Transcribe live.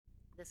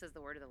This is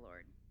the word of the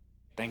Lord.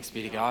 Thanks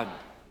be to God.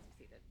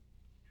 Please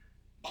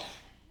be seated.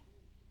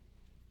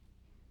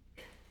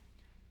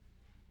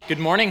 Good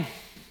morning.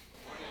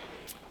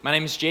 My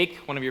name is Jake,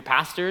 one of your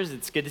pastors.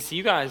 It's good to see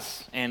you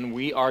guys. And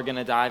we are going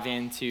to dive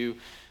into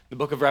the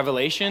book of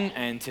Revelation.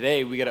 And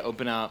today we got to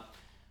open up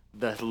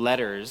the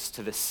letters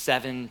to the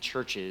 7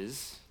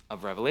 churches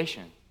of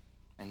Revelation.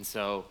 And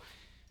so,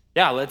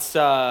 let's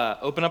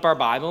open up our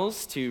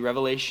Bibles to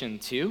Revelation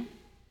 2.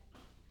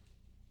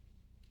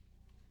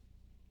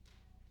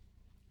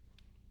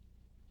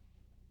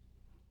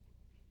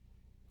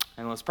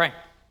 And let's pray.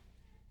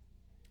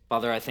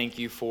 Father, I thank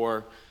you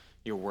for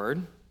your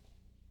word.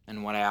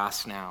 And what I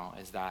ask now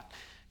is that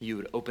you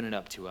would open it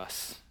up to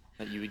us,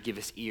 that you would give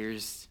us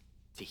ears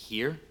to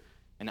hear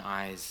and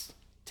eyes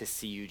to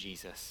see you,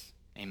 Jesus.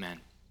 Amen.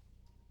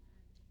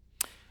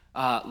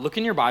 Look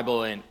in your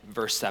Bible in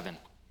verse 7.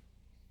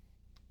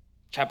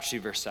 Chapter 2,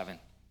 verse 7.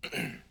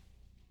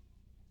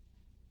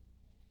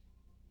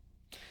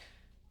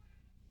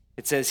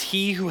 It says,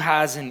 "He who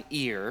has an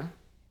ear,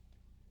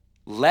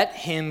 let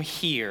him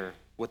hear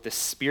what the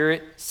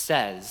Spirit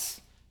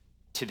says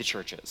to the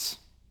churches."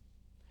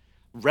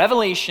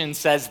 Revelation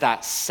says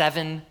that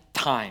 7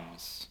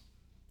 times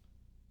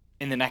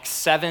in the next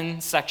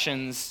 7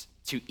 sections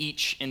to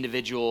each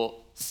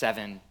individual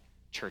 7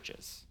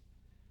 churches.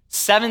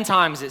 7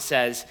 times it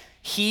says,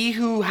 "He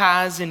who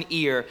has an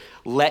ear,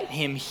 let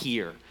him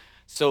hear."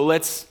 So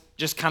let's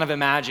just kind of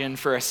imagine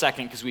for a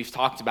second, because we've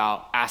talked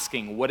about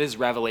asking, what is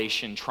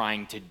Revelation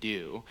trying to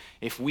do?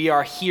 If we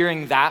are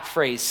hearing that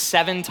phrase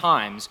 7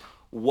 times,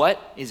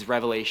 what is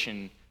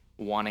Revelation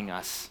wanting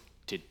us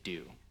to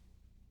do?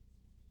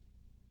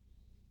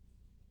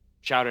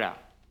 Shout it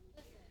out.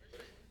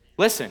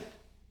 Listen.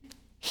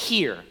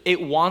 Hear.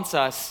 It wants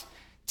us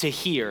to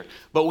hear.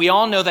 But we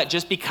all know that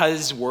just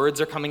because words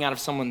are coming out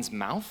of someone's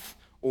mouth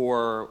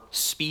or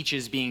speech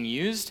is being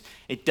used,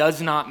 it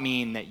does not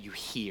mean that you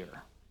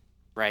hear,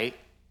 right?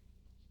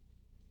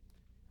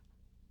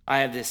 I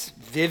have this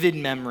vivid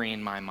memory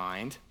in my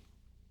mind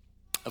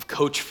of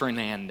Coach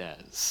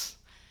Fernandez.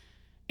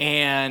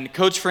 And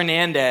Coach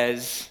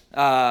Fernandez,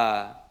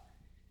 I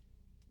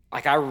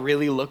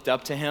really looked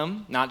up to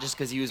him, not just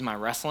because he was my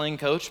wrestling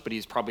coach, but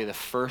he's probably the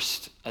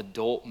first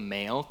adult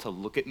male to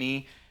look at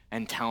me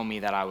and tell me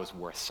that I was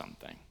worth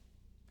something.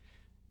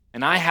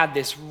 And I had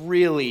this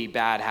really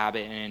bad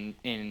habit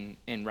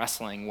in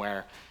wrestling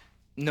where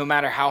no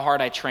matter how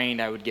hard I trained,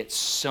 I would get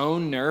so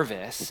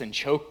nervous and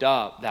choked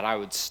up that I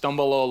would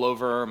stumble all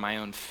over my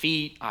own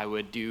feet. I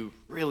would do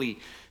really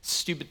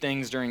stupid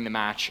things during the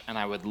match, and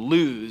I would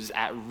lose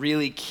at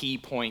really key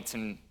points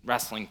in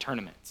wrestling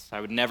tournaments.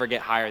 I would never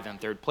get higher than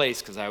 3rd place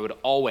because I would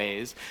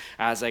always,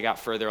 as I got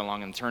further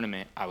along in the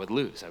tournament, I would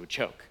lose. I would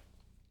choke.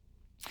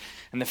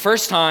 And the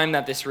first time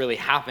that this really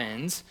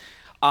happened,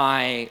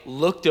 I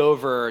looked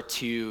over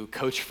to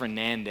Coach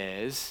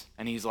Fernandez,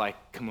 and he's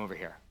like, "Come over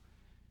here."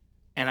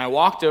 And I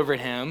walked over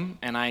to him,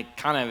 and I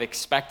kind of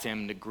expect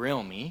him to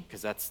grill me,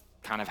 because that's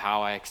kind of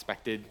how I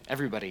expected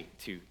everybody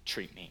to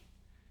treat me.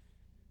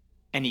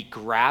 And he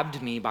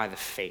grabbed me by the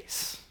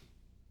face,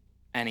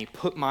 and he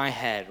put my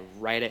head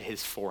right at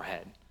his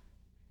forehead.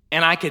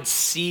 And I could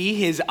see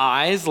his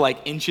eyes like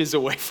inches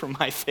away from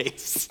my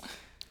face.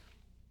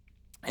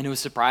 And it was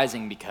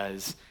surprising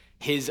because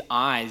his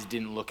eyes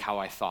didn't look how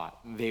I thought.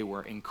 They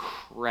were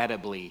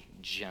incredibly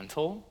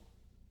gentle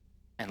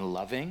and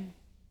loving.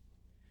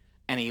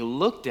 And he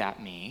looked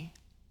at me,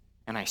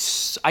 and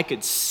I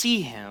could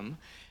see him,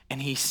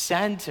 and he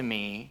said to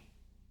me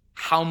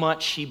how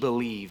much he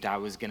believed I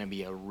was going to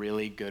be a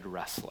really good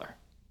wrestler.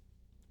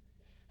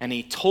 And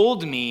he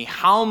told me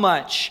how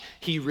much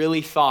he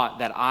really thought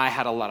that I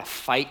had a lot of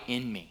fight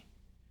in me.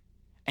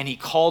 And he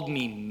called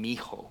me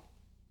mijo,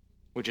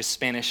 which is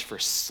Spanish for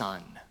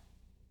son.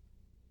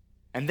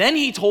 And then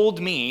he told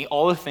me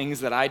all the things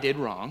that I did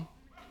wrong.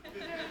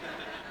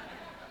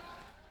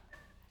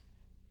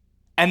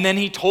 And then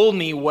he told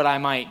me what I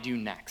might do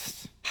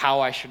next, how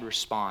I should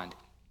respond.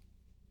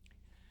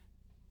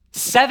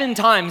 7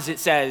 times it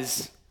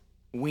says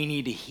we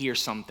need to hear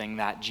something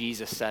that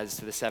Jesus says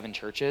to the 7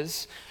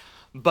 churches,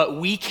 but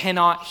we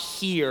cannot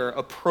hear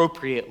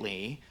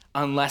appropriately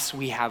unless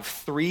we have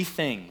 3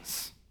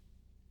 things.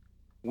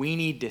 We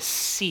need to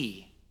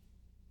see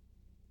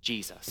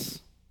Jesus,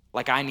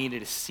 like I needed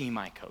to see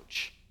my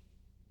coach.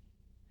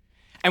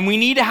 And we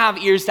need to have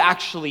ears to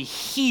actually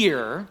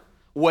hear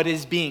what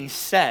is being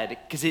said,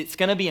 because it's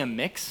going to be a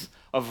mix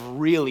of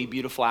really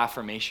beautiful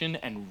affirmation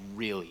and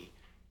really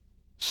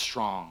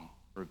strong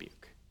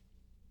rebuke.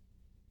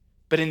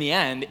 But in the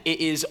end, it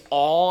is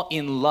all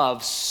in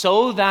love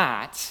so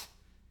that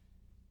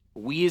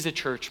we as a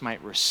church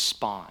might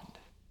respond.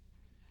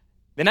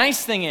 The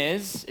nice thing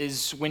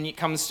is when it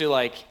comes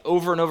to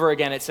over and over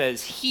again, it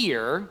says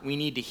hear, we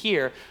need to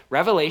hear.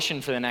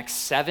 Revelation for the next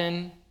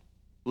 7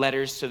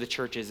 letters to the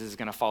churches is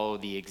going to follow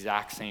the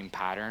exact same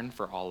pattern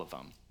for all of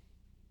them.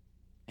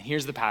 And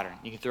here's the pattern.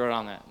 You can throw it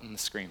on the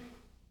screen.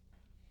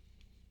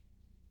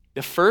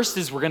 The first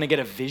is we're going to get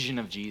a vision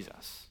of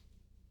Jesus.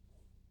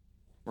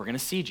 We're going to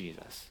see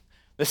Jesus.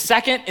 The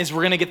second is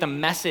we're going to get the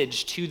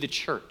message to the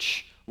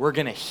church. We're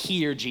going to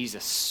hear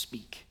Jesus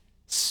speak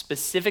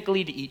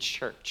specifically to each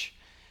church.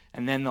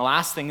 And then the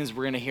last thing is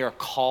we're going to hear a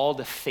call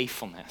to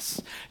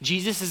faithfulness.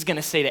 Jesus is going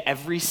to say to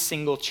every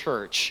single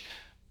church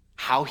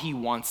how he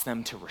wants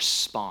them to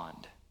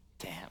respond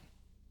to him.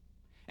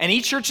 And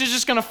each church is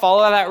just going to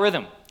follow that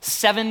rhythm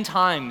 7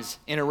 times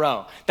in a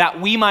row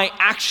that we might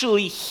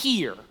actually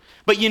hear.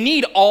 But you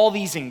need all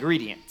these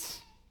ingredients.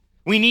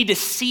 We need to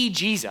see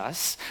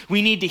Jesus,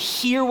 we need to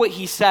hear what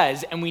he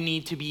says, and we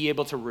need to be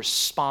able to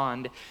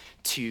respond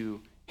to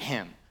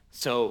him.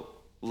 So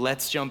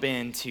let's jump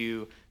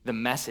into the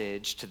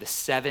message to the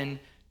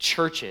 7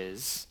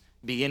 churches,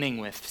 beginning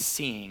with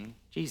seeing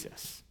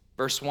Jesus.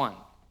 Verse 1.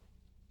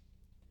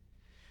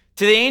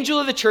 To the angel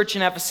of the church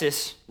in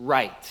Ephesus,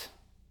 write,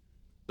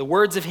 the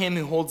words of him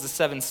who holds the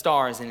 7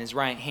 stars in his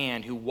right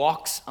hand, who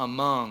walks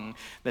among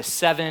the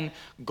 7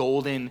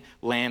 golden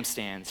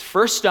lampstands.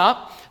 First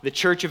up, the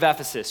church of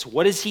Ephesus.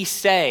 What does he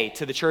say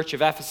to the church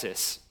of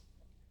Ephesus?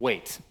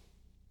 Wait.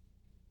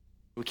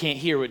 We can't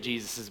hear what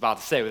Jesus is about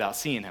to say without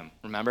seeing him,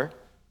 remember?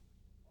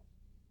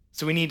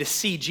 So we need to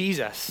see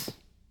Jesus.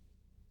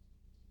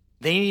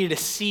 They need to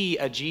see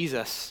a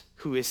Jesus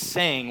who is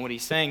saying what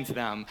he's saying to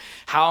them.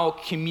 How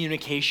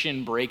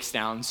communication breaks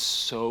down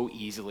so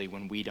easily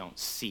when we don't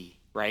see,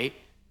 right?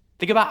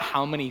 Think about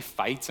how many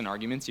fights and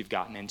arguments you've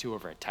gotten into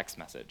over a text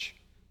message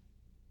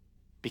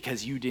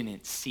because you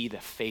didn't see the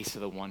face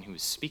of the one who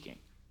was speaking.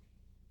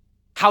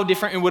 How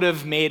different it would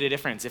have made a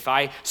difference if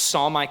I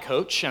saw my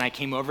coach and I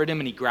came over to him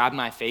and he grabbed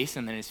my face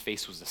and then his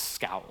face was a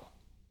scowl.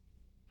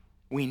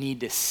 We need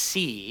to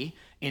see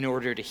in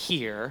order to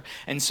hear.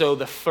 And so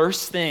the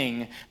first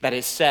thing that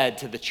is said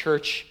to the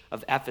church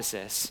of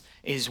Ephesus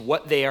is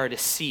what they are to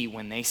see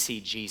when they see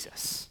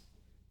Jesus.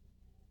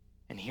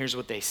 And here's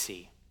what they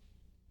see.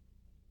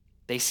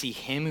 They see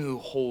him who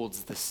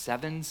holds the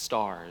 7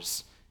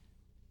 stars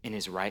in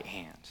his right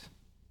hand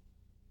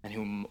and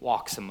who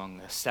walks among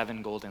the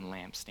 7 golden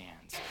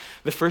lampstands.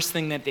 The first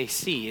thing that they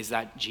see is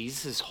that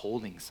Jesus is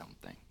holding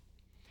something.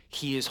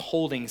 He is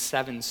holding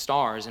 7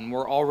 stars, and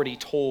we're already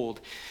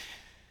told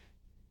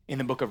in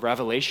the book of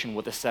Revelation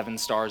what the 7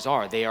 stars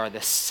are. They are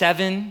the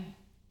 7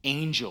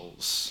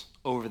 angels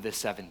over the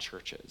 7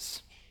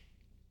 churches.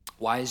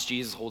 Why is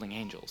Jesus holding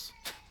angels?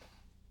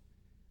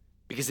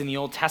 Because in the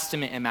Old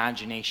Testament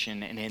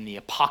imagination and in the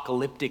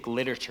apocalyptic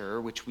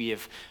literature, which we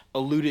have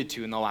alluded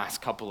to in the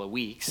last couple of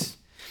weeks,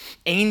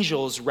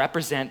 angels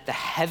represent the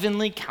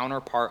heavenly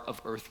counterpart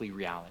of earthly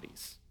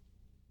realities.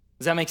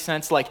 Does that make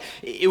sense? Like,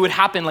 it would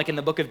happen like in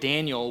the book of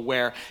Daniel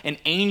where an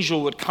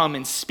angel would come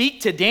and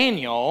speak to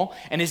Daniel,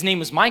 and his name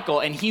was Michael,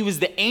 and he was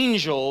the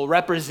angel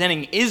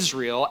representing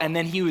Israel, and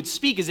then he would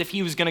speak as if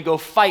he was going to go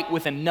fight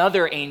with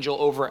another angel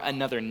over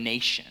another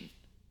nation.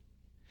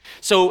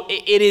 So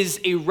it is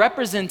a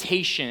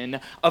representation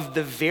of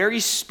the very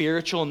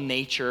spiritual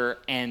nature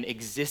and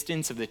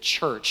existence of the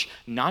church,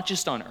 not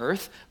just on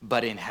earth,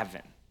 but in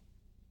heaven.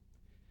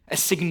 A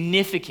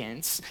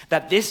significance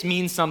that this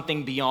means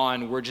something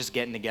beyond we're just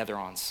getting together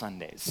on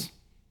Sundays.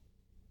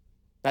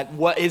 That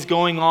what is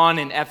going on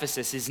in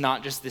Ephesus is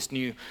not just this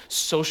new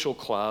social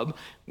club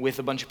with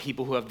a bunch of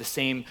people who have the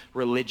same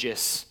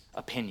religious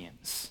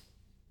opinions.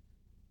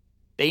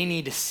 They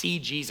need to see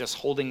Jesus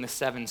holding the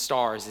 7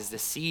 stars is to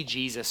see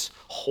Jesus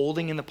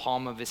holding in the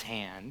palm of his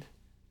hand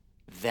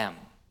them.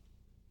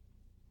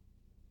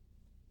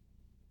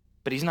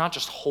 But he's not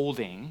just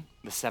holding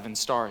the 7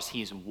 stars,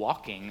 he is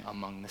walking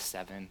among the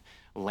 7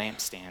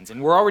 lampstands.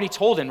 And we're already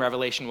told in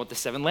Revelation what the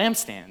 7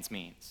 lampstands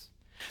means.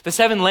 The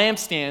 7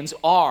 lampstands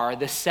are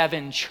the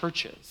 7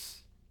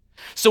 churches.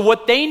 So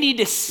what they need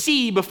to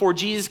see before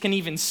Jesus can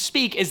even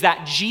speak is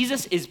that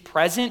Jesus is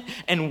present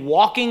and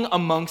walking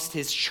amongst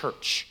his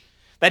church.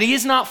 That he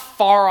is not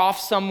far off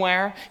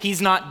somewhere,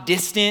 he's not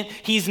distant,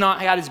 he's not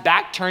got his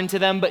back turned to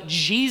them, but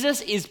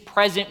Jesus is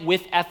present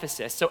with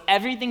Ephesus. So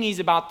everything he's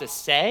about to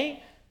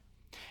say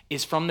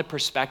is from the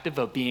perspective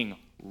of being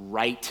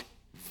right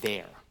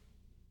there.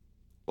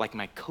 Like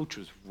my coach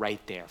was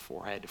right there,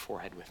 forehead to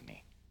forehead with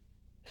me.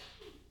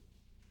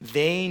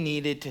 They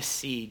needed to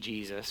see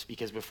Jesus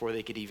because before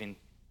they could even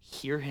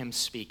hear him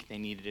speak, they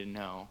needed to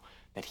know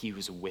that he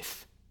was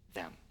with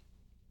them.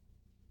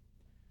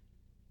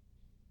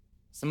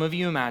 Some of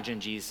you imagine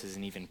Jesus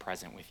isn't even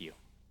present with you.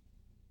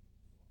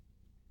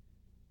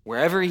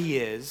 Wherever he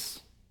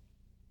is,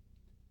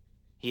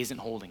 he isn't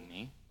holding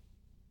me.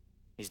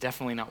 He's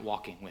definitely not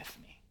walking with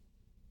me.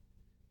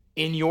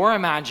 In your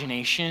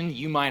imagination,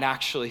 you might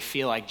actually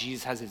feel like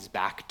Jesus has his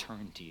back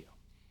turned to you.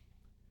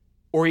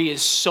 Or he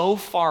is so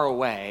far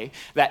away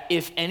that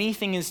if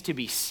anything is to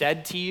be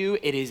said to you,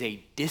 it is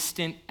a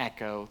distant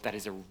echo that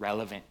is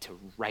irrelevant to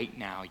right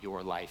now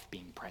your life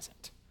being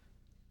present.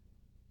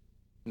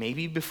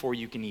 Maybe before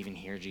you can even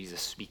hear Jesus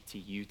speak to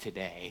you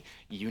today,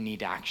 you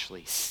need to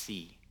actually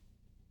see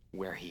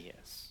where he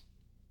is.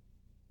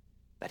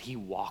 That he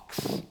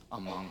walks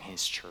among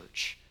his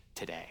church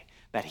today.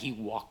 That he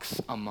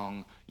walks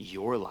among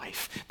your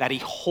life. That he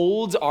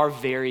holds our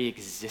very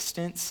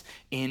existence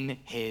in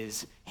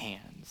his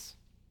hands.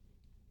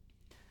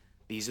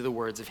 These are the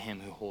words of him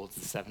who holds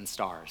the 7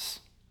 stars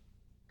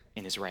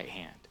in his right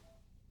hand,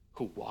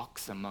 who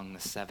walks among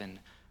the 7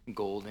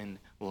 golden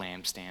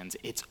lampstands.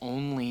 It's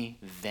only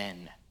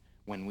then,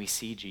 when we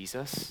see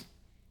Jesus,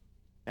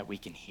 that we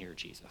can hear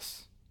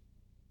Jesus.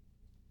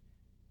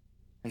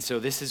 And so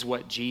this is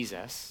what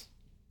Jesus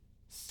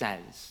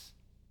says.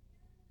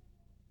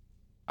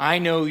 I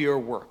know your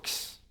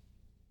works,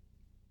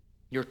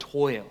 your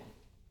toil,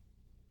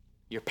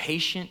 your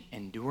patient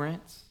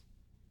endurance,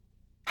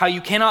 how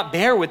you cannot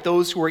bear with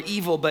those who are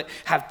evil, but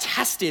have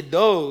tested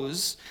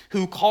those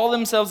who call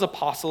themselves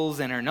apostles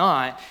and are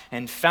not,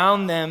 and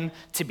found them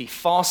to be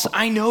false.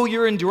 I know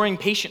you're enduring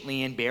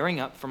patiently and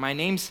bearing up for my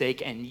name's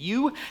sake, and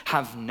you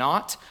have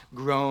not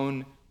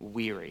grown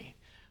weary.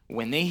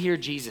 When they hear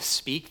Jesus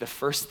speak, the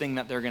first thing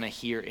that they're going to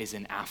hear is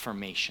an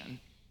affirmation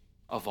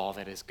of all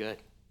that is good.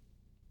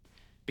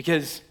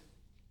 Because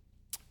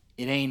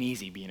it ain't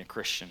easy being a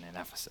Christian in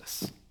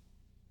Ephesus.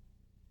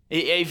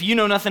 If you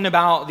know nothing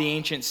about the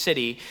ancient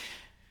city,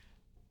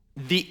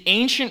 the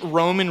ancient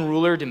Roman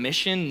ruler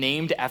Domitian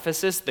named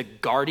Ephesus the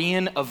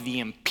guardian of the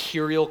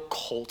imperial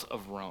cult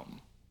of Rome.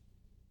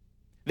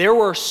 There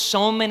were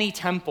so many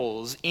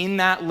temples in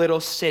that little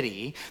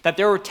city that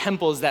there were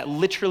temples that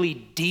literally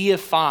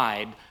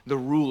deified the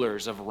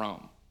rulers of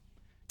Rome.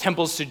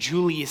 Temples to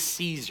Julius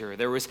Caesar.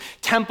 There was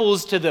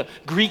temples to the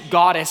Greek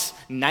goddess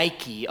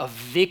Nike of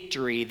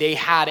victory. They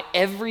had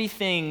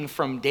everything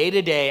from day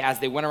to day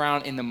as they went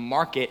around in the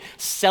market,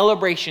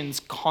 celebrations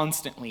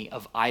constantly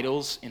of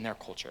idols in their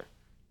culture.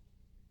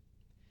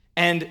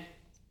 And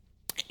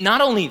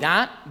not only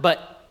that,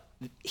 but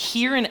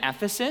here in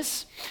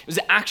Ephesus, it was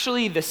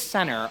actually the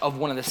center of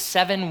one of the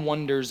 7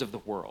 wonders of the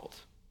world,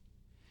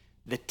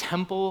 the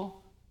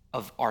temple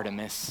of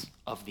Artemis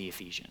of the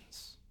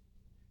Ephesians.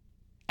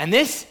 And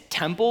this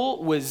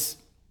temple was,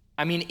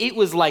 it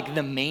was like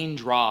the main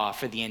draw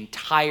for the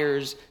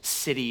entire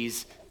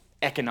city's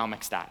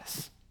economic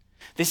status.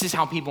 This is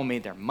how people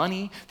made their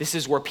money. This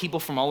is where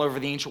people from all over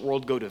the ancient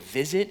world go to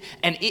visit.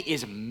 And it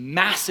is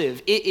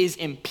massive. It is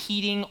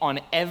impeding on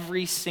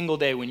every single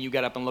day when you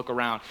get up and look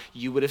around.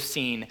 You would have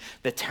seen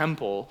the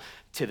temple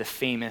to the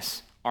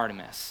famous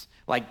Artemis.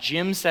 Like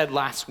Jim said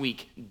last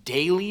week,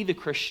 daily the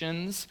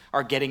Christians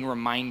are getting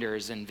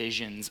reminders and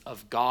visions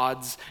of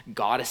gods,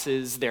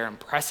 goddesses, their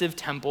impressive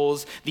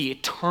temples, the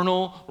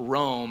eternal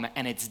Rome,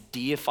 and its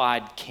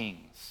deified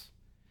kings.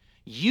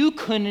 You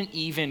couldn't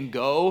even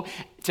go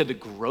to the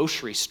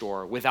grocery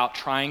store without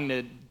trying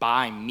to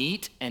buy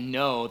meat and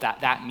know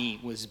that that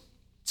meat was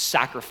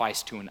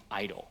sacrificed to an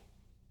idol.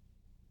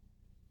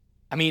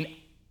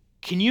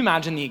 Can you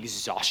imagine the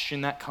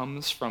exhaustion that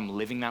comes from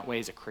living that way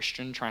as a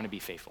Christian, trying to be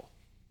faithful?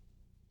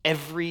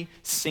 Every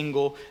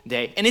single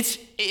day. And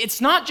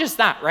it's not just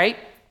that, right?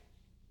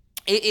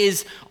 It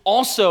is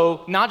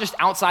also not just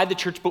outside the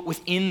church, but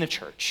within the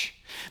church.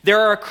 There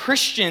are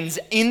Christians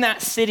in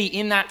that city,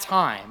 in that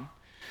time,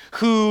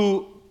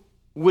 who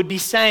would be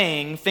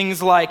saying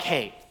things like,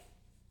 hey,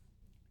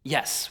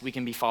 yes, we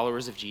can be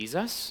followers of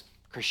Jesus.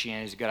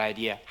 Christianity is a good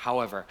idea.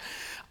 However,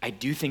 I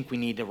do think we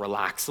need to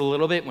relax a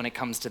little bit when it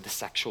comes to the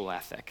sexual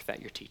ethic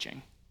that you're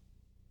teaching.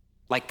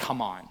 Like,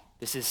 come on.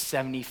 This is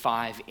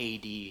 75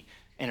 AD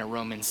in a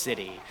Roman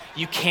city.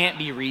 You can't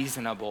be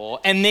reasonable.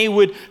 And they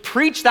would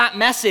preach that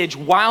message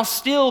while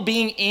still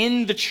being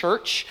in the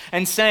church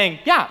and saying,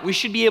 yeah, we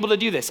should be able to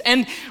do this.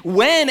 And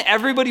when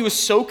everybody was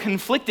so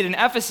conflicted in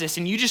Ephesus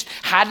and you just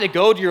had to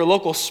go to your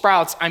local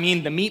Sprouts,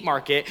 the meat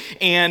market,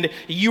 and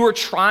you were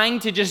trying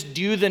to just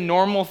do the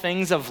normal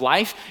things of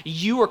life,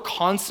 you were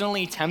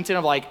constantly tempted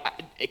of like,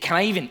 can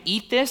I even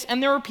eat this?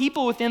 And there were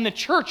people within the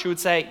church who would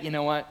say, you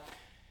know what?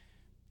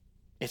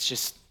 It's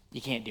just,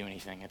 you can't do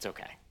anything. It's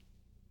okay.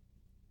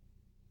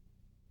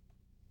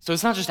 So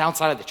it's not just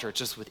outside of the church,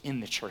 just within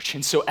the church.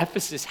 And so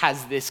Ephesus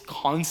has this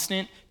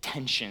constant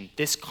tension,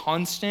 this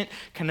constant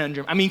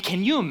conundrum.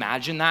 Can you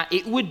imagine that?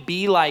 It would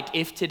be like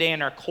if today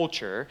in our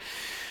culture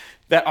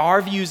that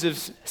our views of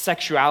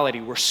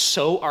sexuality were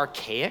so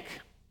archaic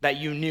that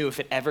you knew if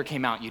it ever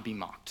came out, you'd be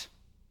mocked.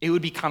 It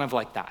would be kind of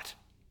like that.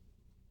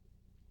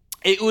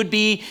 It would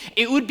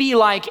be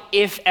like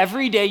if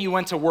every day you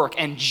went to work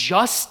and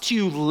just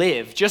to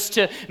live, just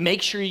to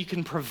make sure you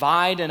can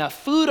provide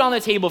enough food on the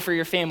table for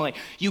your family,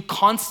 you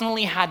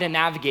constantly had to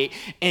navigate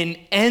an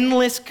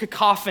endless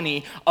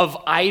cacophony of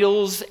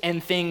idols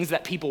and things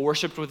that people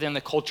worshiped within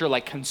the culture,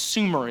 like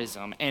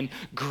consumerism and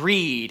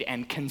greed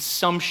and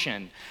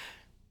consumption.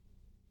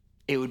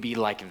 It would be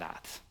like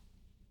that.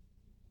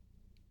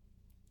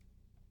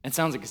 It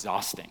sounds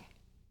exhausting.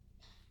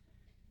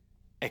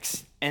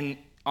 And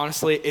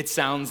honestly, it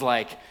sounds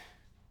like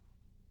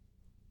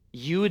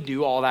you would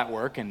do all that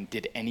work and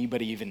did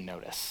anybody even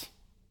notice?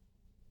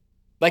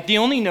 Like the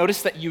only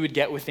notice that you would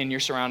get within your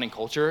surrounding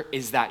culture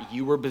is that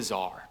you were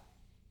bizarre.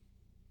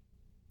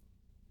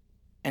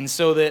 And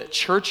so the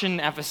church in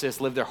Ephesus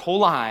lived their whole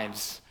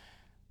lives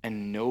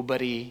and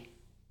nobody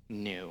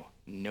knew,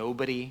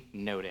 nobody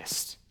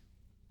noticed,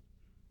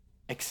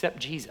 except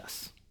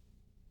Jesus.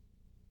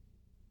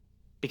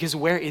 Because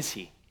where is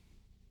he?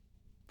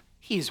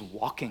 He is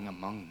walking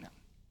among them.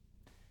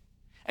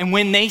 And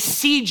when they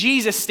see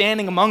Jesus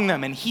standing among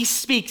them and he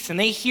speaks and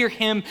they hear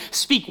him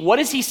speak, what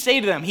does he say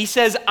to them? He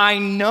says, I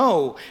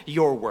know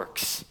your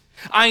works.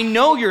 I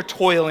know your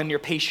toil and your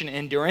patient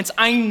endurance.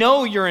 I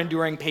know you're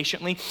enduring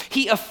patiently.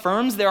 He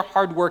affirms their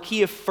hard work.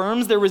 He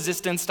affirms their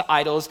resistance to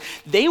idols.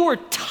 They were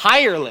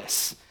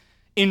tireless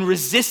in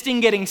resisting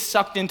getting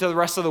sucked into the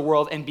rest of the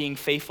world and being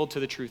faithful to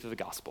the truth of the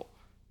gospel.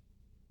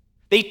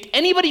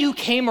 Anybody who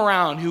came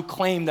around who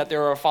claimed that they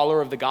were a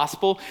follower of the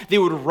gospel, they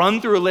would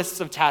run through a list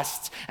of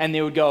tests and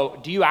they would go,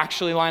 do you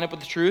actually line up with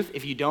the truth?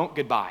 If you don't,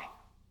 goodbye.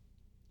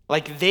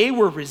 Like, they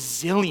were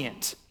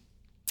resilient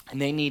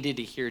and they needed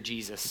to hear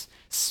Jesus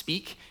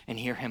speak and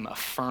hear him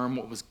affirm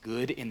what was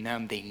good in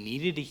them. They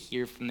needed to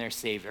hear from their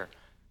Savior,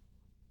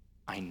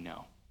 I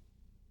know.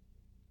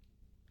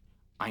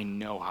 I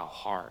know how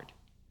hard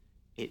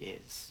it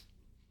is.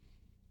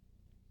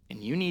 And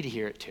you need to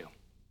hear it too.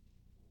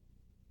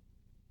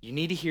 You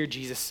need to hear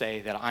Jesus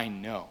say that I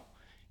know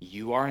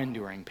you are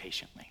enduring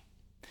patiently.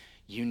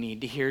 You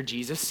need to hear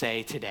Jesus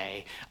say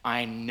today,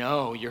 I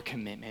know your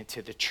commitment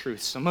to the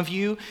truth. Some of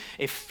you,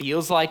 it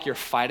feels like your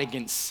fight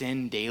against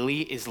sin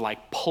daily is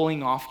like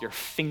pulling off your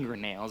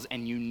fingernails,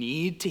 and you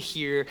need to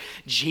hear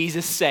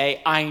Jesus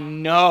say, I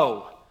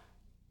know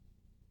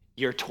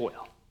your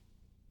toil.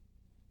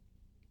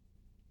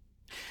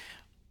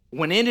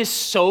 When it is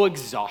so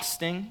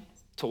exhausting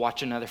to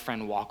watch another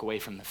friend walk away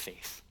from the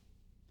faith,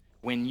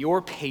 when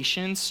your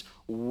patience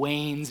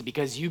wanes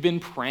because you've been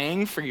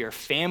praying for your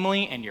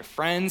family and your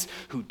friends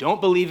who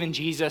don't believe in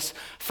Jesus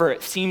for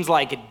it seems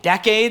like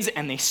decades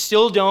and they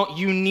still don't,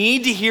 you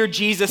need to hear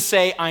Jesus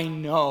say, I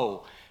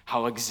know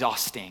how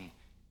exhausting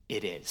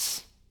it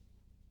is.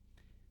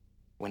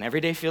 When every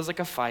day feels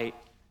like a fight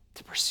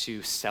to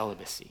pursue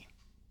celibacy.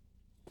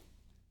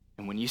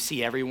 And when you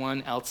see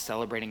everyone else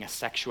celebrating a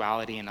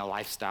sexuality and a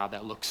lifestyle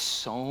that looks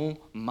so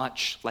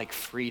much like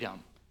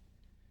freedom,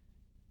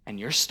 and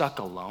you're stuck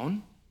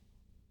alone,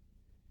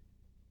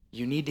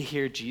 you need to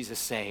hear Jesus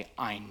say,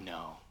 I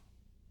know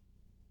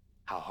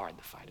how hard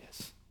the fight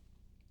is.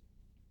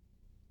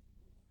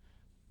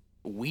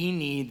 We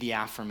need the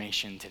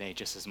affirmation today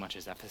just as much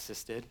as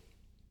Ephesus did.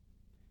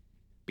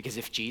 Because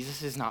if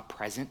Jesus is not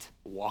present,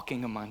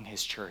 walking among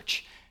his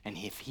church, and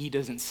if he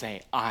doesn't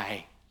say,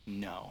 I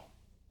know,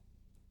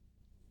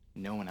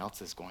 no one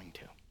else is going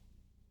to.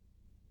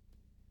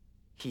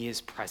 He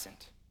is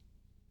present.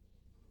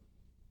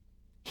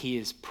 He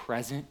is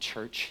present,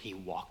 church. He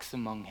walks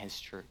among his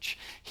church.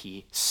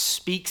 He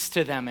speaks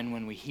to them, and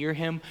when we hear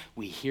him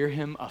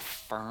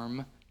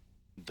affirm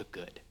the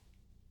good.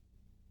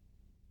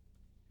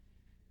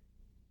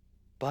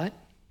 But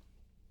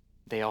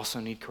they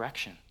also need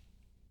correction.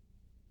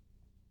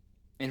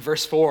 In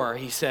verse 4,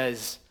 he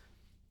says,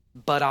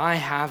 but I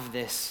have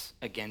this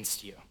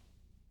against you,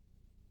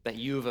 that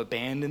you have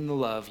abandoned the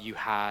love you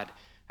had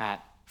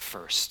at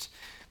first.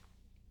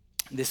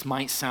 This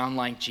might sound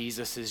like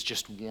Jesus is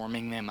just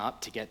warming them up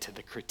to get to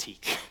the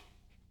critique,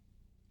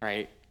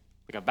 right?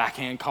 Like a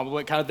backhand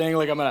compliment kind of thing.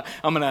 Like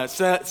I'm gonna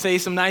say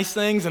some nice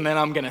things, and then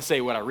I'm gonna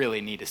say what I really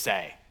need to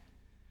say.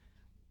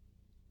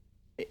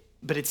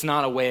 But it's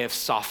not a way of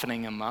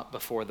softening them up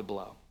before the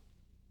blow.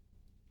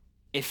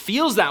 It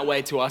feels that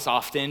way to us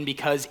often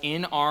because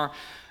in our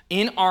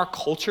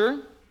culture,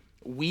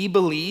 we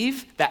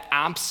believe that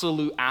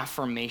absolute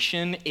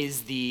affirmation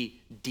is the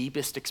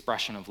deepest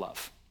expression of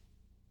love.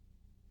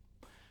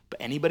 But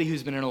anybody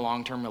who's been in a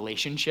long-term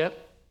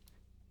relationship,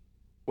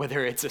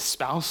 whether it's a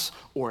spouse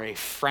or a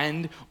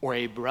friend or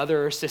a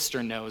brother or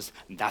sister, knows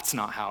that's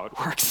not how it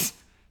works.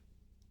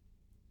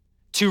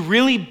 To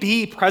really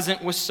be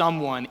present with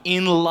someone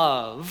in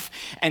love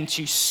and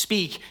to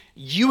speak,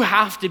 you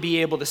have to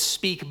be able to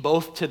speak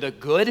both to the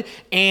good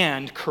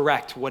and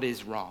correct what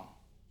is wrong.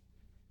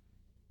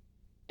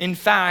 In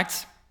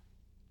fact,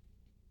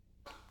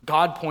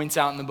 God points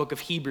out in the book of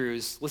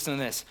Hebrews, listen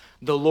to this,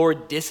 the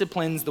Lord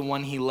disciplines the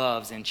one he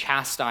loves and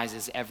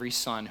chastises every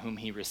son whom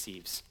he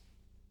receives.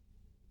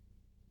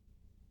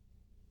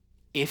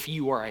 If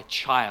you are a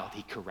child,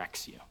 he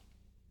corrects you.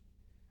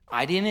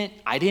 I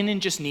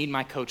didn't just need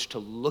my coach to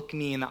look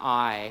me in the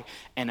eye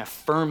and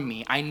affirm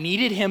me. I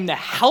needed him to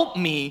help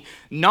me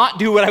not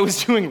do what I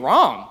was doing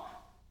wrong.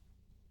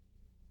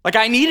 Like,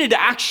 I needed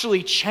to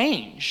actually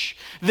change.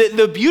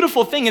 The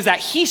beautiful thing is that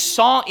he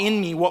saw in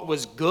me what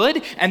was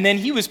good, and then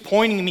he was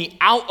pointing me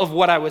out of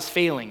what I was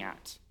failing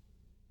at.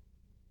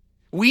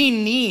 We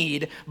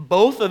need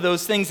both of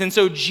those things. And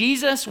so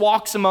Jesus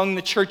walks among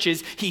the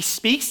churches. He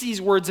speaks these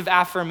words of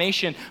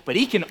affirmation, but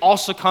he can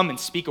also come and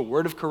speak a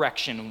word of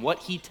correction. And what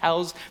he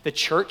tells the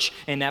church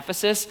in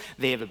Ephesus,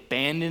 they have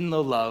abandoned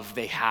the love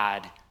they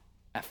had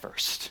at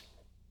first.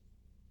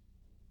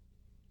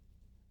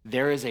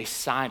 There is a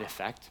side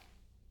effect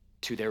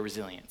to their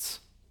resilience.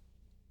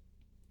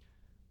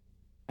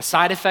 A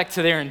side effect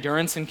to their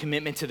endurance and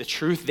commitment to the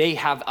truth, they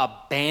have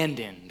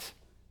abandoned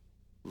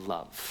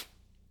love.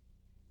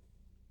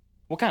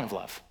 What kind of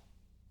love?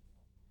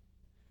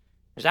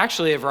 There's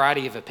actually a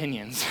variety of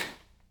opinions.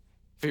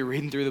 If you're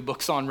reading through the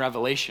books on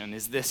Revelation,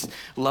 is this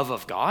love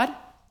of God?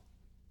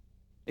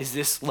 Is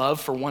this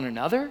love for one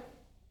another?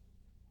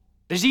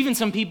 There's even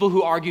some people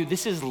who argue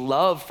this is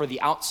love for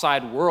the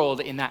outside world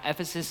in that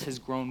Ephesus has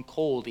grown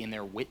cold in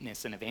their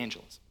witness and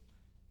evangelism.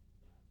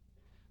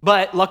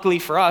 But luckily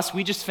for us,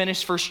 we just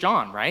finished 1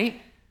 John,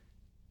 right?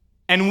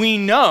 And we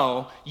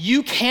know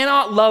you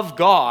cannot love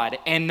God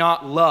and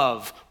not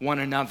love one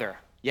another,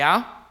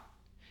 yeah?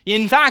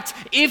 In fact,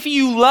 if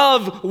you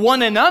love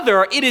one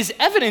another, it is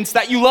evidence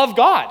that you love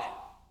God.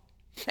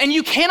 And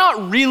you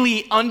cannot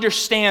really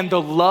understand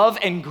the love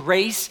and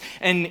grace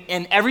and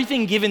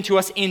everything given to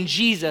us in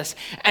Jesus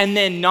and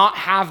then not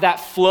have that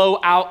flow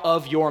out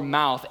of your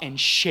mouth and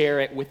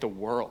share it with the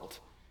world.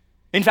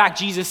 In fact,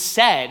 Jesus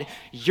said,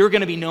 you're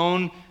going to be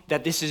known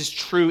that this is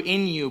true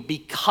in you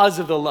because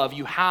of the love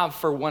you have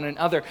for one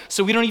another.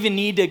 So we don't even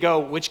need to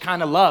go, which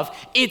kind of love?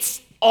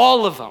 It's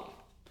all of them.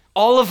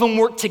 All of them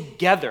work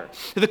together.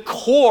 The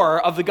core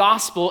of the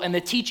gospel and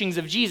the teachings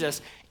of Jesus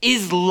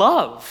is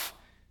love.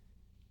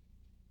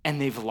 And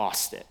they've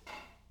lost it.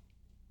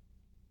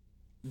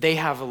 They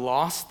have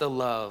lost the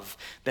love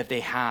that they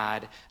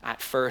had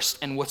at first.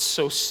 And what's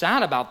so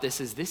sad about this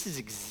is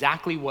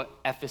exactly what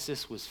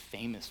Ephesus was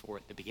famous for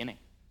at the beginning.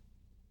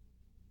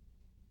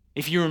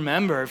 If you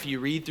remember, if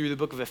you read through the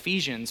book of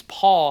Ephesians,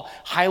 Paul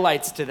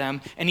highlights to them,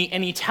 and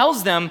he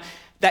tells them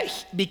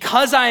that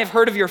because I have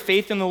heard of your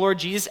faith in the Lord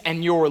Jesus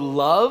and your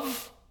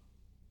love,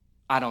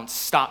 I don't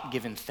stop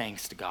giving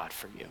thanks to God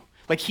for you.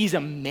 Like he's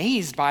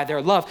amazed by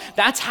their love.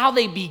 That's how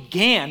they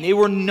began. They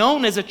were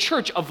known as a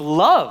church of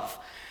love,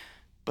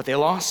 but they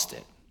lost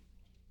it.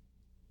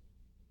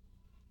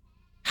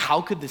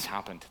 How could this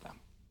happen to them?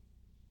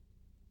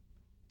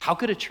 How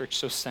could a church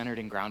so centered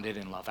and grounded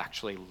in love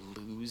actually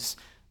lose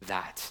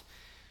that?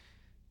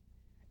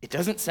 It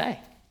doesn't say.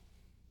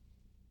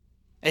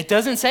 It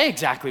doesn't say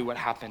exactly what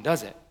happened,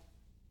 does it?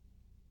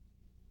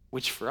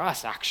 Which for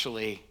us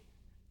actually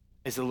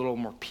is a little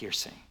more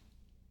piercing.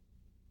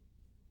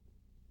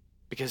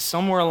 Because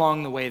somewhere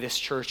along the way, this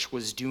church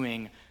was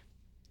doing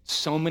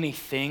so many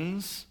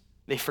things,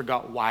 they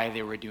forgot why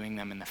they were doing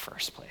them in the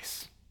first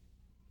place.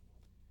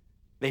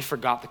 They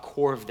forgot the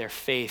core of their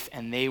faith,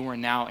 and they were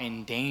now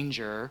in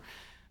danger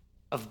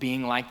of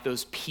being like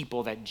those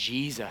people that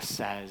Jesus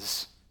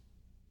says,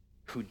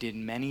 who did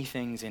many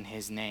things in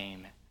his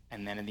name,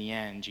 and then in the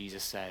end,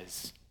 Jesus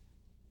says,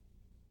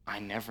 I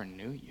never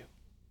knew you.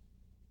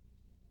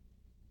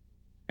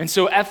 And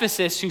so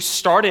Ephesus, who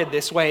started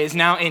this way, is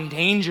now in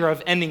danger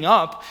of ending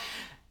up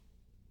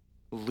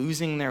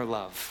losing their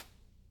love.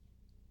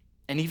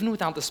 And even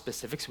without the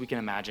specifics, we can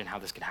imagine how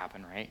this could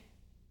happen, right?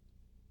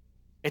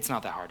 It's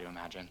not that hard to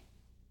imagine.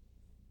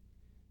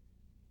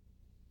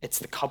 It's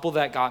the couple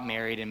that got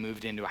married and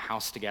moved into a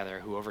house together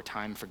who over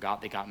time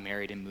forgot they got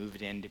married and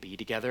moved in to be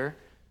together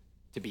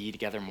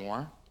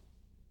more.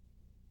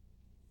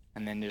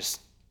 And then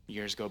just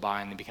years go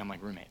by and they become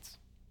like roommates.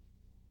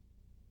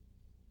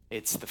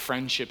 It's the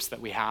friendships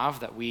that we have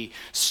that we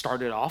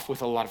started off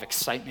with a lot of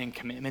excitement and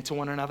commitment to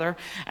one another.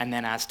 And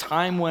then as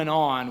time went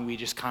on, we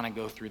just kind of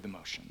go through the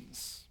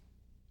motions.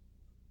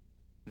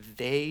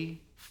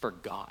 They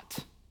forgot.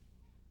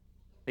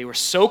 They were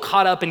so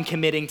caught up in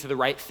committing to the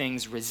right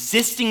things,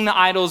 resisting the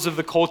idols of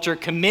the culture,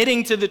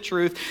 committing to the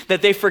truth,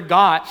 that they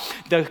forgot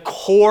the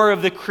core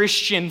of the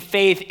Christian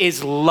faith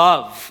is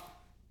love.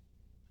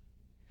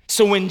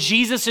 So when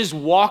Jesus is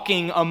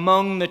walking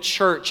among the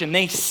church and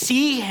they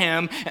see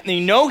him and they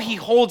know he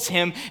holds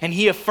him and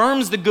he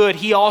affirms the good,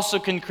 he also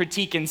can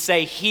critique and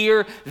say,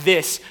 hear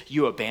this,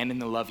 you abandoned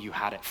the love you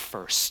had at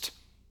first.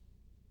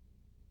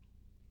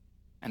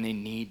 And they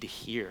need to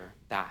hear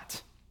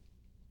that.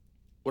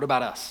 What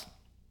about us?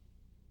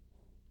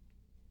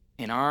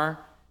 In our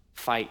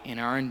fight, in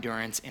our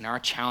endurance, in our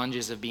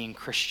challenges of being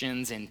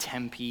Christians in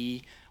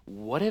Tempe,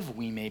 what have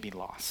we maybe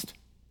lost?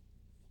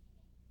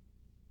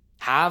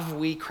 Have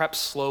we crept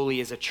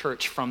slowly as a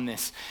church from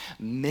this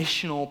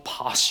missional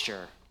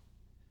posture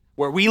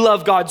where we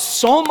love God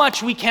so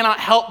much we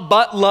cannot help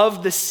but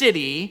love the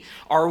city?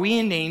 Are we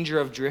in danger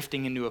of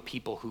drifting into a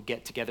people who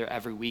get together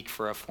every week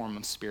for a form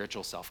of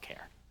spiritual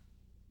self-care?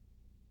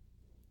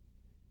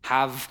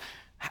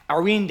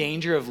 Are we in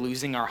danger of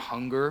losing our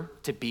hunger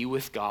to be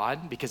with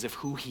God because of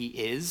who he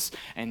is?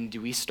 And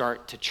do we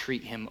start to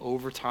treat him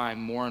over time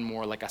more and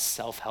more like a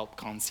self-help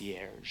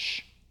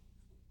concierge?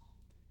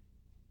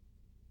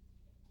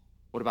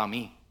 What about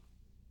me?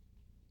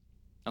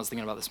 I was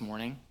thinking about this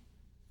morning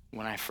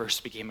when I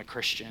first became a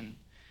Christian.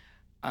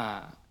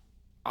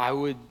 I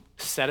would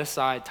set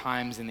aside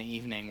times in the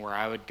evening where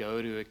I would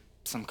go to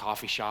some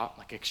coffee shop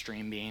like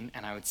Extreme Bean,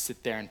 and I would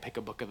sit there and pick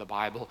a book of the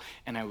Bible,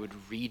 and I would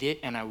read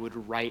it, and I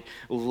would write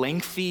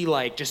lengthy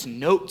just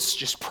notes,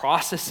 just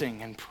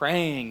processing and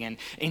praying and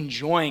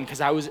enjoying,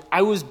 because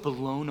I was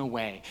blown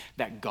away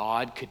that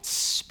God could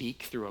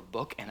speak through a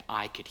book and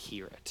I could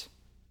hear it.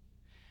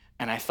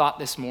 And I thought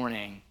this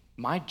morning,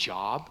 my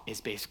job is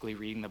basically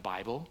reading the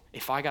Bible.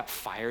 If I got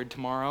fired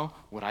tomorrow,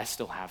 would I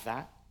still have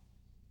that?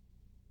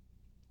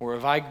 Or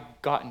have I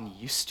gotten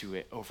used to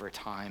it over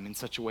time in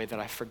such a way that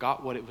I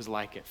forgot what it was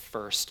like at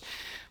first?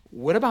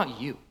 What about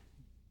you?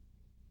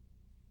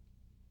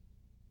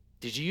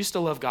 Did you used to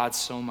love God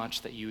so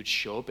much that you would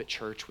show up at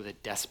church with a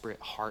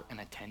desperate heart and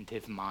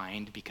attentive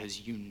mind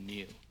because you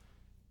knew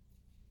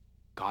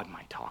God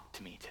might talk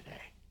to me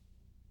today?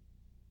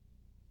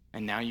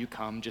 And now you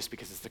come just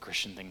because it's the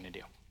Christian thing to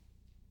do.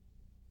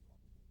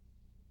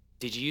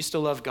 Did you used to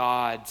love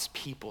God's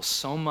people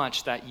so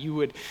much that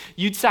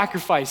you'd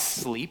sacrifice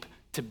sleep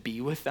to be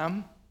with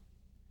them?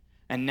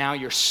 And now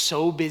you're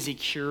so busy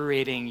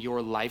curating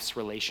your life's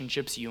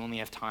relationships, you only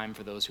have time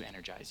for those who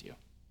energize you.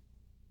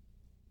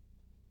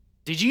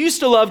 Did you used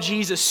to love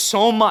Jesus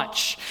so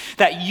much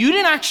that you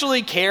didn't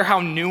actually care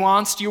how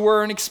nuanced you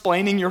were in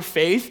explaining your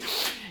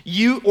faith,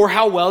 or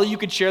how well you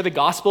could share the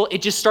gospel?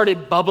 It just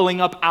started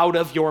bubbling up out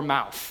of your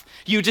mouth.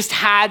 You just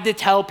had to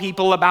tell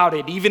people about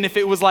it, even if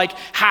it was like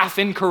half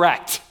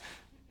incorrect.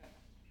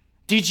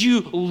 Did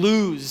you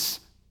lose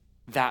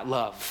that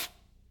love?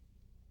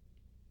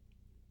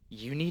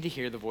 You need to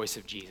hear the voice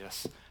of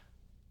Jesus.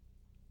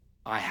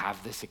 I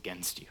have this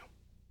against you.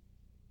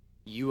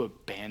 You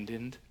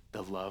abandoned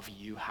the love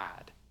you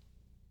had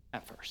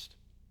at first.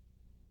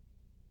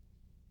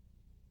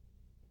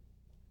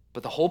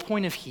 But the whole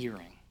point of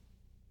hearing,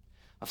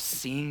 of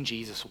seeing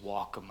Jesus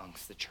walk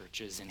amongst the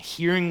churches and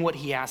hearing what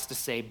he has to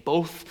say,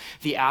 both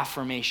the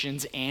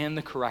affirmations and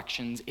the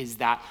corrections, is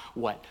that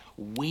what?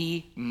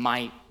 We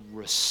might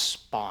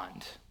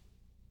respond.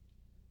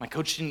 My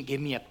coach didn't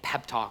give me a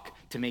pep talk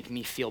to make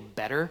me feel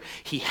better.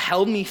 He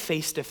held me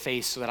face to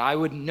face so that I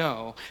would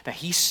know that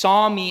he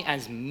saw me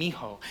as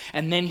mijo.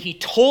 And then he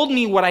told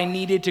me what I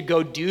needed to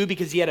go do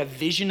because he had a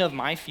vision of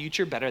my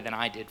future better than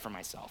I did for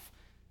myself.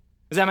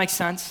 Does that make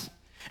sense?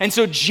 And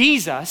so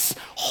Jesus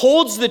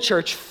holds the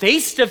church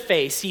face to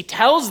face. He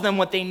tells them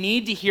what they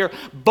need to hear,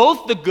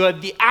 both the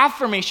good, the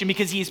affirmation,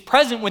 because he's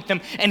present with them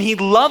and he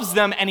loves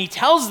them, and he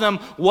tells them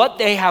what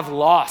they have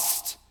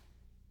lost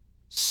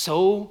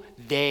so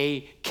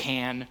they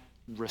can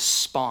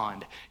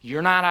respond.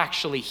 You're not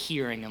actually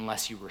hearing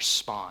unless you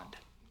respond,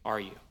 are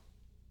you?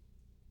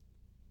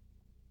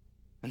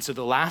 And so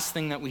the last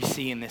thing that we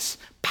see in this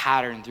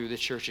pattern through the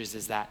churches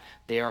is that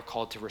they are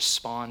called to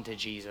respond to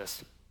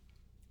Jesus.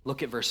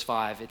 Look at verse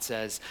 5. It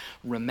says,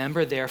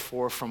 remember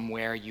therefore from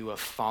where you have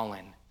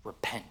fallen,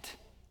 repent.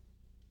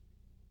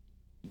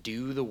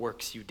 Do the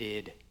works you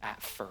did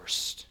at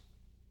first.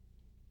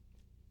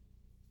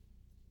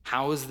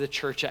 How is the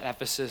church at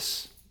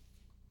Ephesus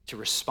to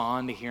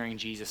respond to hearing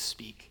Jesus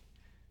speak?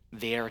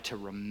 They are to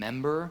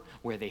remember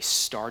where they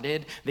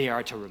started. They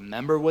are to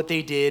remember what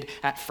they did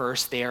at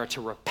first. They are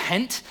to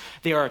repent.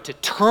 They are to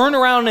turn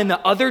around in the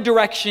other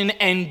direction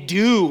and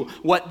do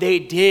what they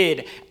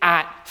did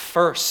at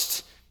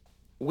first.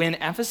 When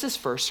Ephesus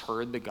first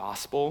heard the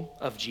gospel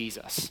of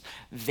Jesus,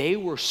 they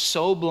were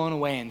so blown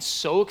away and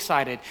so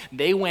excited,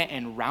 they went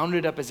and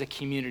rounded up as a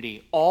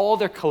community all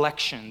their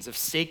collections of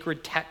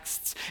sacred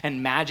texts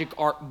and magic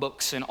art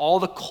books and all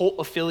the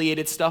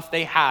cult-affiliated stuff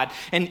they had.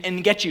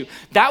 And get you,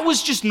 that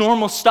was just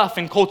normal stuff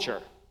in culture.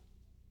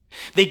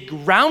 They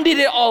rounded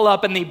it all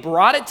up and they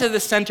brought it to the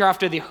center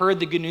after they heard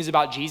the good news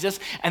about Jesus,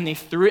 and they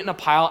threw it in a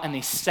pile and they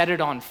set it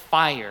on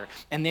fire,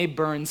 and they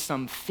burned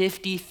some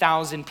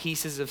 50,000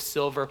 pieces of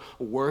silver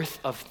worth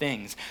of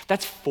things.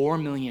 That's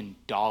 $4 million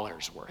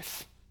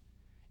worth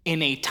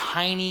in a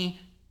tiny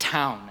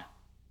town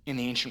in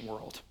the ancient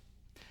world.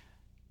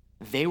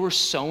 They were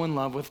so in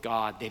love with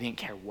God, they didn't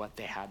care what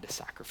they had to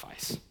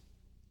sacrifice.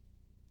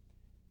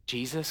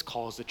 Jesus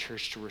calls the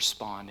church to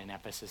respond in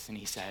Ephesus, and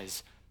he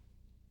says,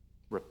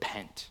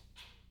 repent.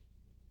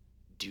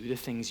 Do the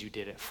things you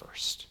did at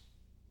first.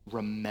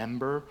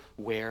 Remember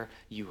where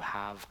you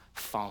have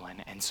fallen.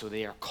 And so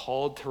they are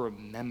called to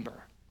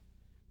remember.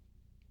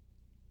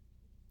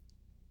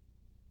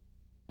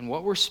 And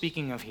what we're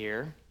speaking of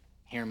here,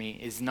 hear me,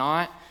 it's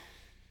not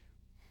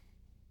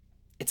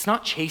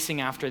chasing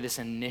after this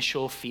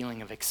initial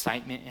feeling of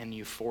excitement and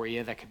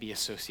euphoria that could be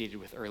associated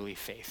with early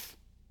faith.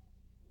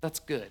 That's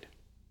good.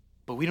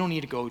 But we don't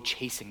need to go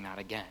chasing that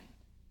again.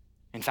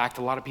 In fact,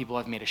 a lot of people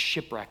have made a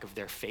shipwreck of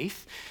their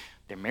faith,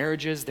 their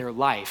marriages, their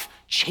life,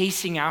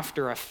 chasing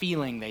after a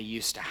feeling they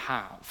used to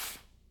have.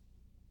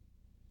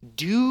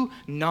 Do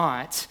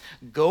not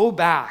go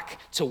back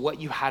to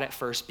what you had at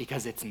first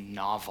because it's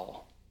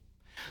novel.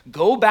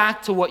 Go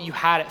back to what you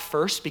had at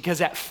first because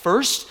at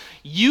first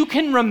you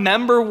can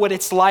remember what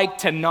it's like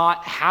to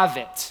not have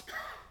it.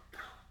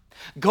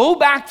 Go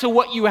back to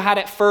what you had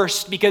at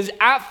first because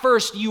at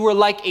first you were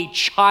like a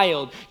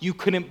child. You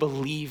couldn't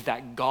believe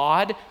that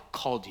God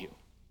called you.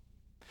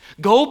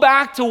 Go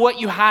back to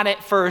what you had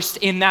at first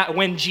in that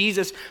when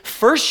Jesus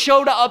first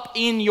showed up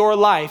in your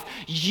life,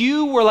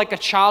 you were like a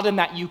child in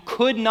that you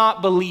could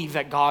not believe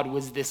that God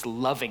was this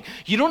loving.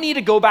 You don't need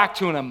to go back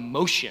to an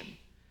emotion.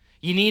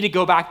 You need to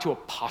go back to a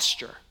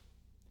posture.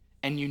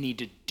 And you need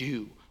to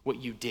do what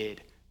you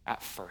did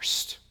at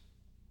first.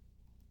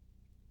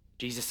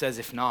 Jesus says,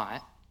 if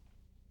not,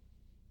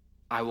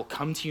 I will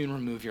come to you and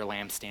remove your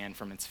lampstand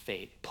from its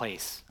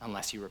place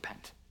unless you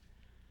repent.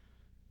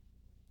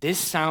 This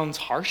sounds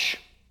harsh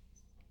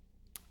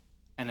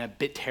and a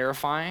bit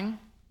terrifying,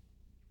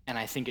 and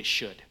I think it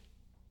should.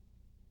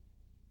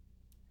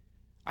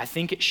 I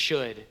think it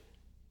should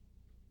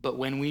But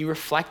when we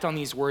reflect on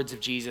these words of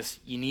Jesus,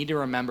 you need to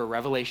remember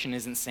Revelation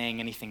isn't saying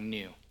anything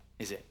new,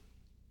 is it?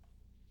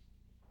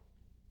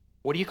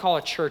 What do you call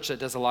a church that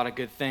does a lot of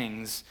good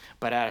things,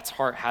 but at its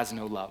heart has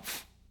no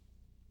love?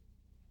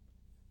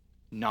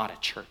 Not a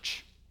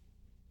church.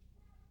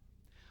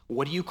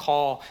 What do you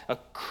call a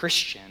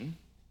Christian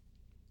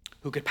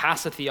who could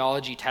pass a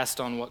theology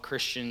test on what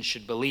Christians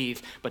should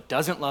believe, but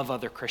doesn't love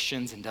other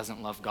Christians and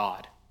doesn't love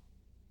God?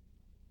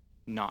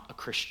 Not a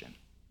Christian.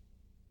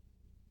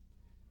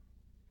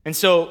 And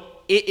so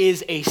it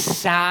is a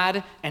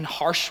sad and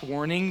harsh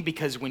warning,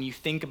 because when you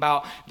think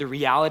about the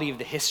reality of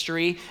the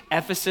history,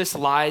 Ephesus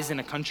lies in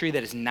a country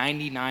that is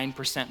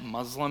 99%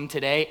 Muslim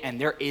today, and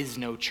there is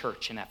no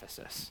church in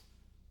Ephesus.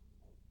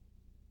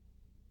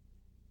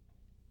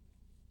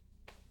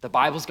 The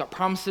Bible's got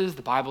promises,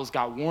 the Bible's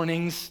got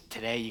warnings.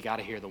 Today you got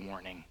to hear the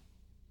warning.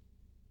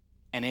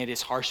 And it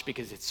is harsh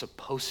because it's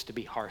supposed to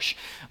be harsh.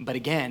 But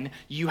again,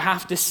 you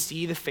have to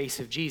see the face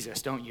of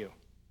Jesus, don't you?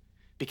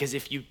 Because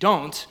if you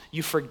don't,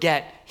 you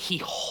forget he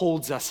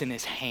holds us in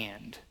his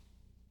hand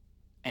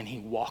and he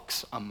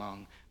walks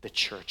among the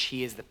church.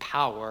 He is the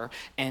power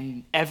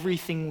and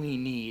everything we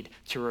need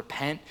to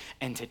repent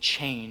and to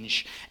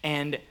change.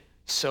 And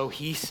so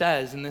he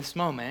says in this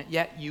moment,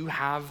 yet you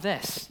have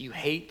this. You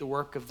hate the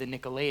work of the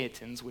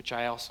Nicolaitans, which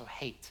I also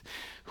hate.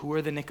 Who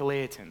are the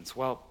Nicolaitans?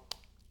 Well,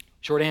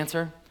 short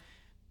answer,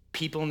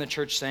 people in the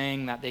church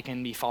saying that they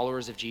can be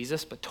followers of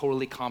Jesus, but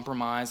totally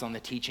compromise on the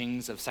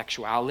teachings of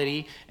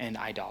sexuality and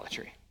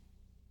idolatry.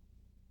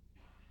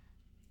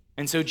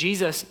 And so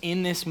Jesus,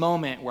 in this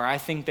moment where I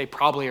think they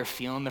probably are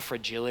feeling the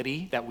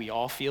fragility that we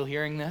all feel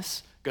hearing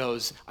this,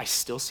 goes, I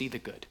still see the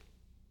good.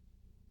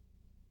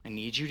 I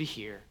need you to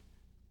hear,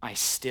 I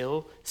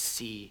still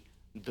see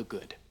the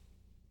good.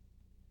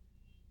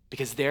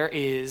 Because there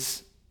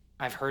is,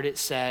 I've heard it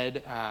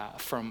said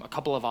from a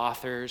couple of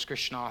authors,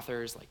 Christian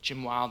authors like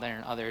Jim Wilder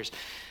and others,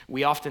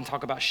 we often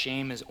talk about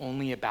shame as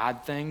only a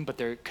bad thing, but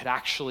there could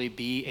actually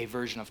be a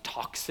version of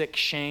toxic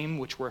shame,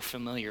 which we're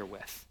familiar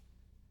with,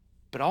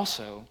 but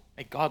also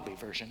a godly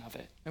version of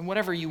it. And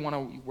whatever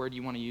word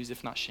you want to use,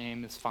 if not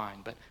shame, is fine,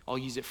 but I'll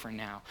use it for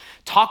now.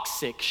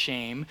 Toxic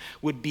shame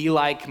would be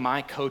like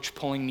my coach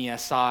pulling me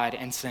aside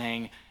and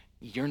saying,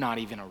 you're not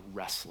even a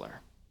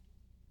wrestler.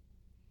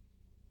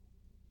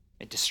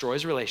 It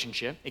destroys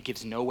relationship, it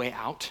gives no way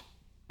out,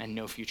 and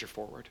no future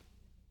forward.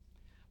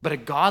 But a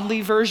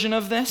godly version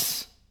of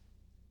this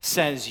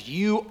says,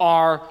 you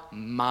are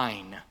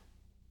mine,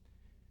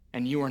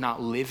 and you are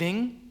not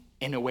living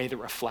in a way that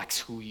reflects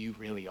who you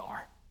really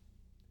are.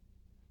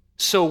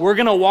 So we're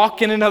going to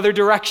walk in another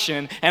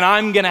direction, and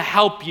I'm going to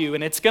help you,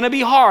 and it's going to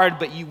be hard,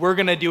 but we're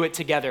going to do it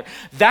together.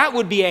 That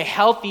would be a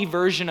healthy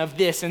version of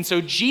this. And so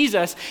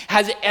Jesus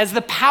has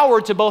the power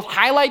to both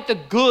highlight the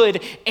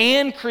good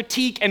and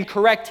critique and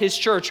correct his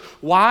church.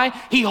 Why?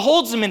 He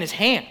holds them in his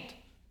hand.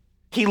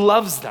 He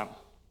loves them.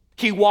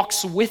 He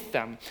walks with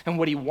them. And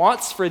what he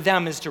wants for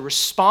them is to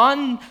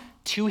respond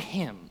to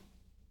him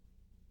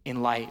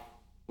in light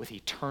with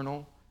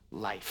eternal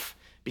life.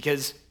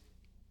 Because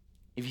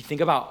if you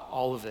think about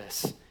all of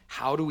this,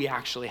 how do we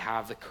actually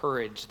have the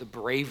courage, the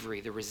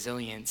bravery, the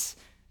resilience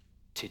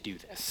to do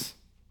this?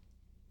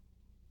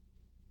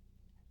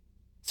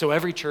 So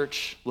every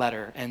church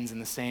letter ends in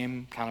the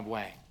same kind of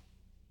way.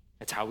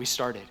 That's how we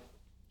started.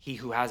 He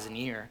who has an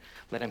ear,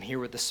 let him hear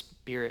what the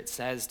Spirit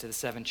says to the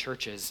 7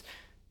 churches.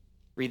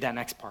 Read that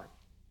next part.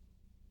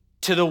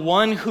 To the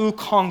one who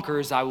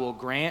conquers, I will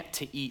grant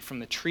to eat from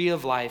the tree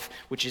of life,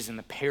 which is in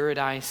the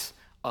paradise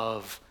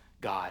of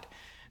God.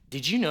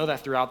 Did you know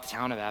that throughout the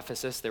town of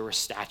Ephesus, there were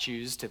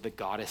statues to the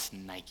goddess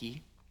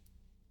Nike?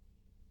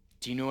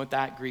 Do you know what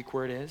that Greek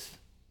word is?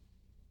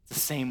 It's the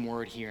same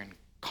word here in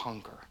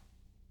conquer,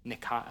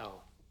 nikao.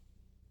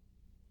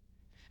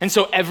 And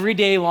so every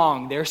day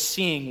long, they're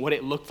seeing what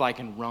it looked like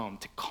in Rome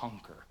to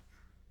conquer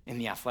in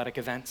the athletic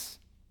events,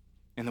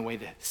 in the way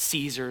the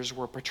Caesars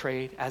were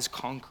portrayed as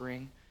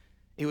conquering.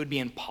 It would be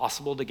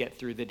impossible to get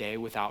through the day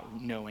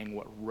without knowing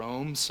what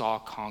Rome saw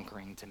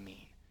conquering to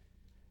mean.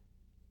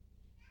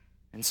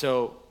 And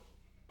so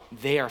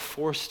they are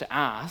forced to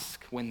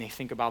ask, when they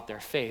think about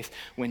their faith,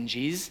 when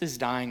Jesus is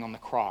dying on the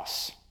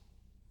cross,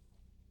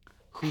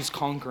 who's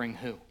conquering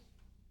who?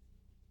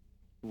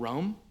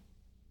 Rome?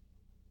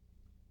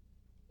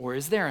 Or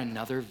is there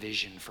another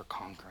vision for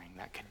conquering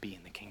that could be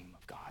in the kingdom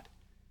of God?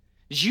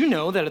 Did you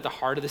know that at the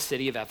heart of the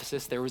city of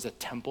Ephesus, there was a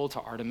temple to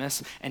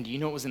Artemis? And do you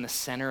know what was in the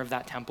center of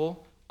that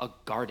temple? A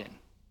garden.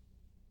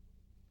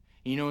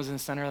 You know what was in the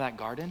center of that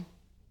garden?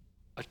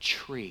 A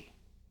tree.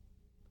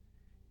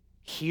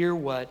 Hear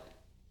what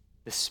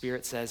the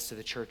Spirit says to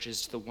the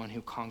churches, to the one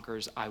who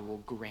conquers, I will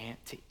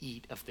grant to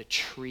eat of the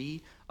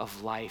tree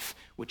of life,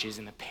 which is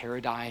in the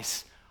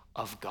paradise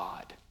of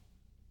God.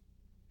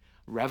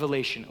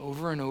 Revelation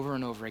over and over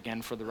and over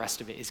again for the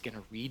rest of it is going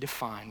to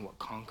redefine what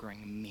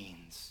conquering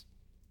means,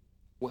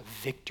 what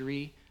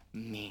victory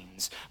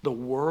means. The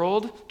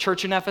world,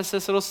 church in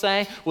Ephesus, it'll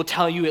say, will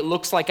tell you it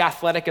looks like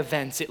athletic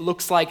events. It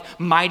looks like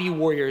mighty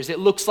warriors. It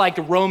looks like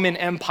Roman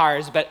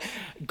empires. But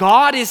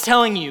God is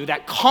telling you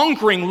that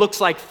conquering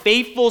looks like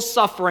faithful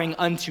suffering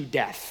unto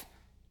death.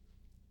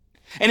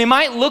 And it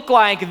might look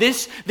like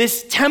this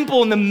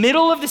temple in the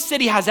middle of the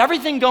city has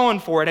everything going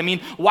for it. I mean,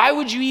 why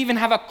would you even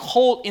have a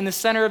cult in the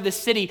center of the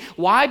city?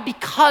 Why?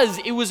 Because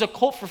it was a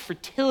cult for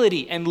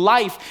fertility and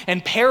life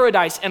and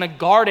paradise and a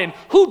garden.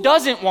 Who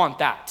doesn't want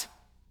that?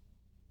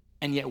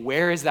 And yet,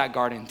 where is that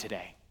garden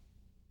today?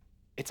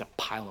 It's a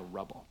pile of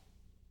rubble.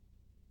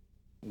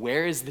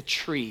 Where is the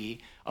tree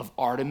of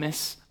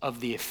Artemis of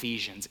the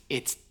Ephesians?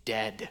 It's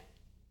dead.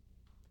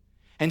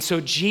 And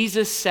so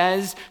Jesus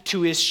says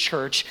to his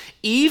church,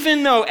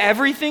 even though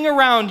everything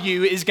around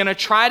you is going to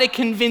try to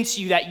convince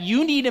you that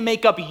you need to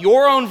make up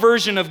your own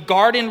version of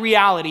garden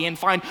reality and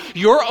find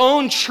your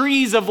own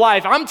trees of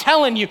life, I'm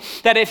telling you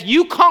that if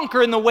you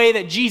conquer in the way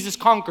that Jesus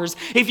conquers,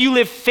 if you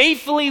live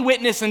faithfully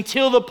witness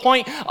until the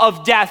point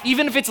of death,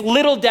 even if it's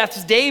little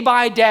deaths day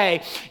by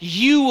day,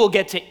 you will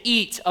get to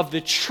eat of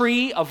the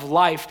tree of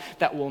life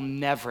that will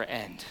never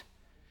end.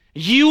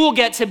 You will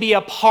get to be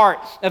a part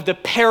of the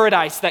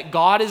paradise that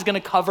God is going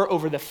to cover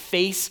over the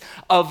face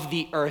of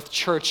the earth.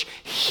 Church,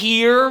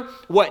 hear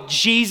what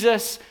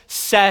Jesus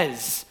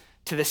says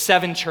to the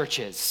 7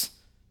 churches.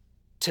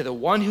 To the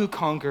one who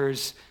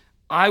conquers,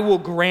 I will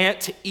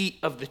grant to eat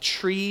of the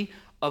tree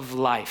of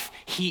life.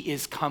 He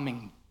is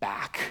coming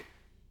back.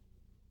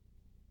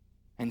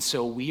 And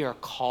so we are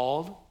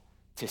called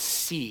to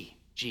see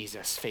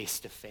Jesus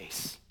face to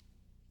face,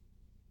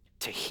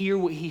 to hear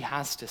what he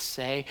has to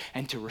say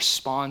and to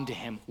respond to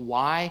him.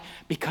 Why?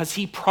 Because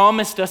he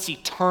promised us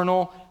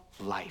eternal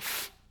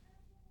life.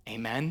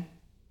 Amen?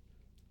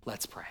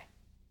 Let's pray.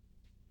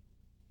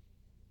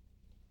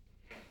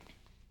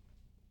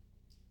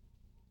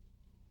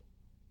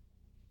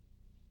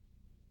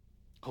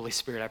 Holy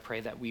Spirit, I pray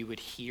that we would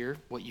hear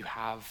what you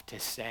have to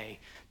say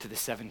to the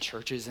 7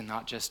 churches, and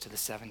not just to the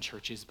 7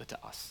 churches, but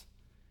to us.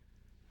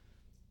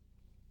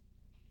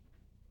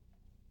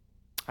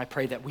 I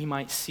pray that we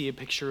might see a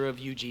picture of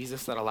you,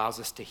 Jesus, that allows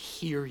us to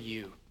hear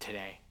you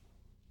today,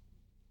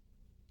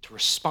 to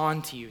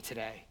respond to you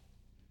today.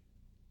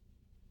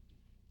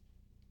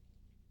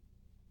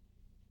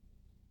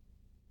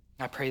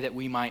 I pray that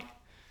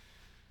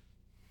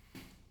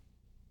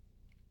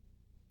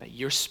that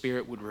your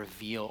Spirit would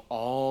reveal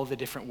all the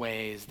different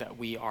ways that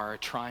we are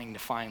trying to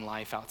find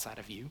life outside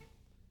of you,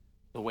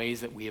 the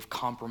ways that we have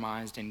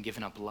compromised and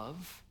given up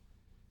love.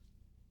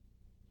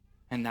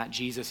 And that,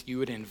 Jesus, you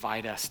would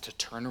invite us to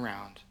turn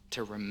around,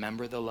 to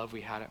remember the love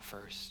we had at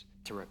first,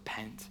 to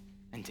repent,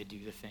 and to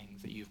do the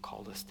things that you've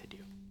called us to do.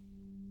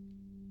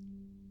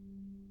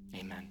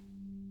 Amen.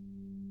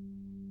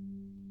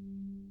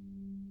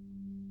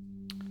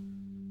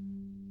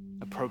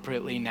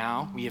 Appropriately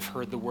now, we have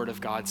heard the word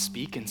of God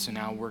speak, and so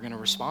now we're going to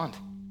respond.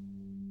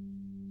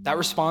 That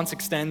response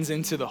extends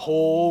into the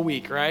whole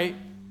week, right?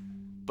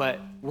 But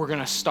we're going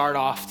to start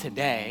off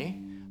today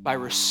by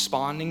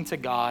responding to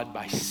God,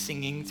 by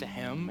singing to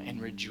him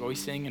and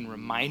rejoicing and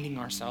reminding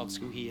ourselves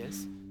who he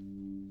is.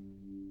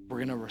 We're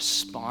going to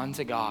respond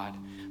to God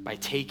by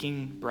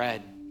taking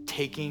bread,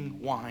 taking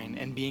wine,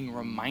 and being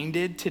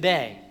reminded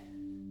today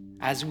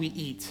as we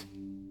eat,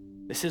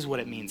 this is what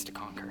it means to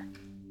conquer.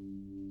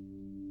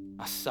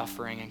 A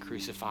suffering and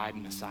crucified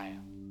Messiah.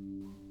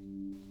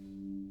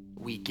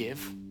 We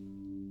give.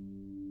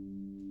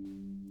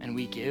 And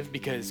we give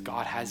because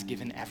God has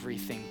given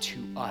everything to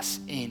us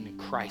in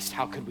Christ.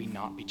 How could we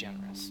not be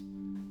generous?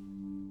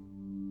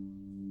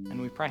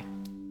 And we pray.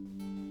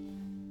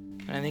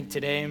 And I think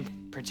today in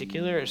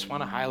particular, I just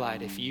want to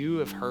highlight, if you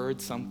have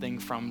heard something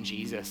from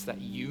Jesus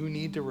that you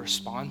need to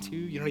respond to,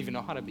 you don't even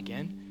know how to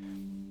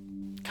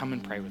begin, come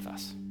and pray with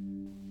us.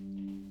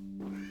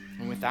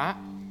 And with that,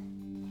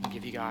 I'll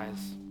give you guys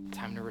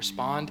time to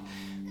respond.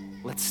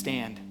 Let's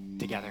stand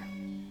together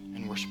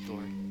and worship the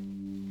Lord.